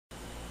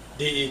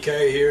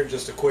D.E.K here,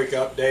 just a quick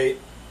update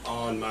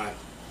on my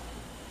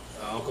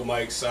Uncle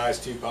Mike's size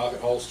 2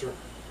 pocket holster.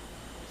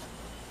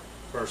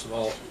 First of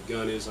all, the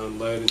gun is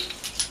unloaded,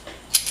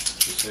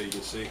 just so you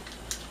can see.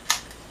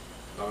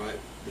 Alright,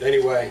 but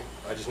anyway,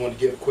 I just wanted to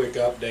give a quick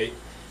update.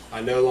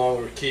 I no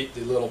longer keep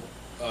the little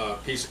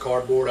piece of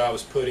cardboard I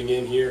was putting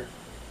in here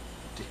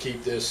to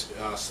keep this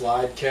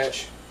slide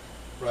catch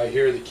right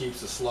here that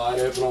keeps the slide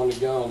open on the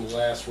gun on the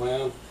last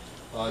round.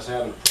 I was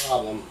having a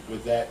problem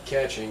with that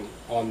catching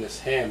on this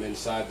hem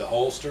inside the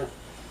holster.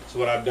 So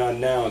what I've done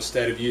now,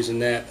 instead of using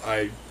that,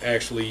 I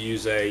actually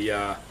use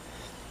a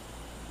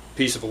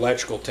piece of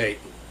electrical tape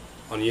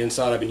on the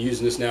inside. I've been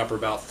using this now for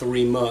about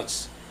 3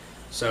 months,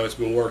 so it's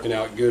been working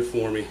out good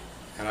for me,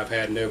 and I've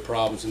had no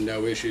problems and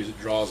no issues. It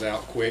draws out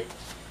quick,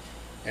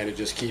 and it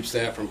just keeps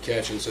that from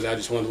catching. So I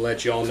just wanted to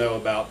let you all know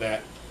about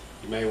that.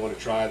 You may want to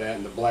try that.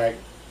 And the black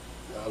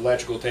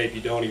electrical tape, you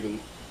don't even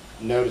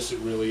notice it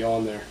really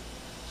on there,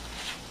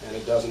 and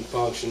it doesn't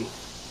function.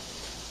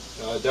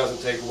 It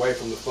doesn't take away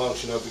from the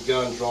function of the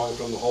gun drawing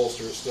from the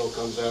holster. It still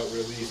comes out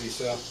real easy.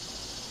 So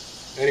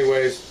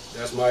anyways,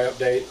 that's my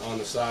update on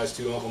the size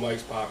 2 Uncle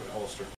Mike's pocket holster.